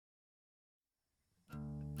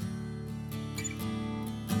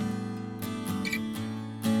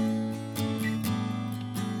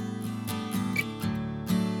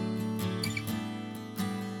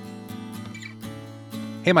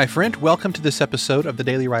Hey, my friend, welcome to this episode of the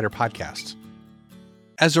Daily Writer Podcast.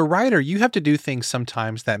 As a writer, you have to do things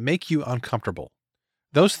sometimes that make you uncomfortable.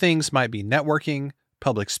 Those things might be networking,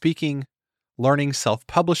 public speaking, learning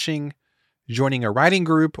self-publishing, joining a writing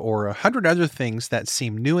group, or 100 other things that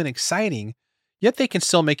seem new and exciting, yet they can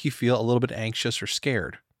still make you feel a little bit anxious or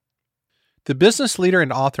scared. The business leader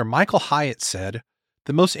and author Michael Hyatt said,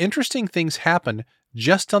 "The most interesting things happen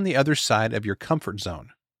just on the other side of your comfort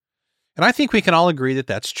zone." And I think we can all agree that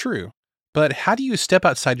that's true. But how do you step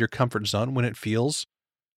outside your comfort zone when it feels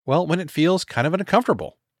kind of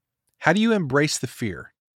uncomfortable? How do you embrace the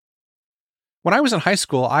fear? When I was in high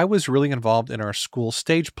school, I was really involved in our school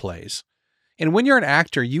stage plays. And when you're an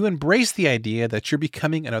actor, you embrace the idea that you're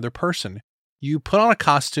becoming another person. You put on a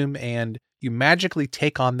costume and you magically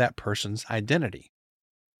take on that person's identity.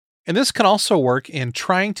 And this can also work in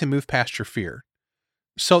trying to move past your fear.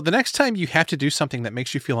 So the next time you have to do something that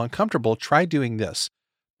makes you feel uncomfortable, try doing this.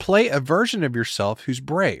 Play a version of yourself who's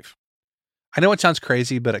brave. I know it sounds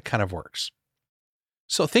crazy, but it kind of works.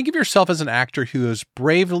 So think of yourself as an actor who is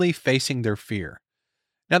bravely facing their fear.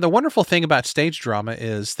 Now, the wonderful thing about stage drama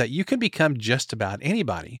is that you can become just about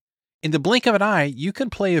anybody. In the blink of an eye, you can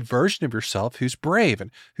play a version of yourself who's brave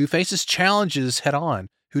and who faces challenges head on,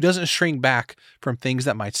 who doesn't shrink back from things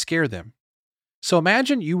that might scare them. So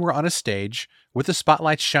imagine you were on a stage with the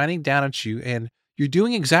spotlight shining down at you and you're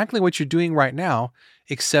doing exactly what you're doing right now,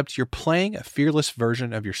 except you're playing a fearless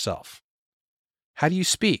version of yourself. How do you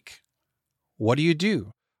speak? What do you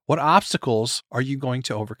do? What obstacles are you going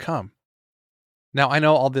to overcome? Now, I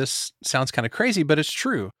know all this sounds kind of crazy, but it's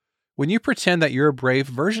true. When you pretend that you're a brave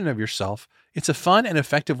version of yourself, it's a fun and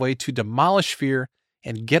effective way to demolish fear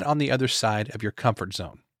and get on the other side of your comfort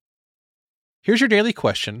zone. Here's your daily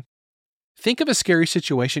question. Think of a scary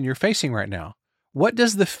situation you're facing right now. What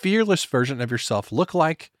does the fearless version of yourself look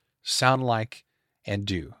like, sound like, and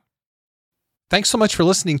do? Thanks so much for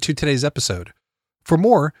listening to today's episode. For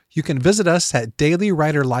more, you can visit us at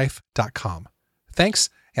dailywriterlife.com. Thanks,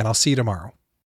 and I'll see you tomorrow.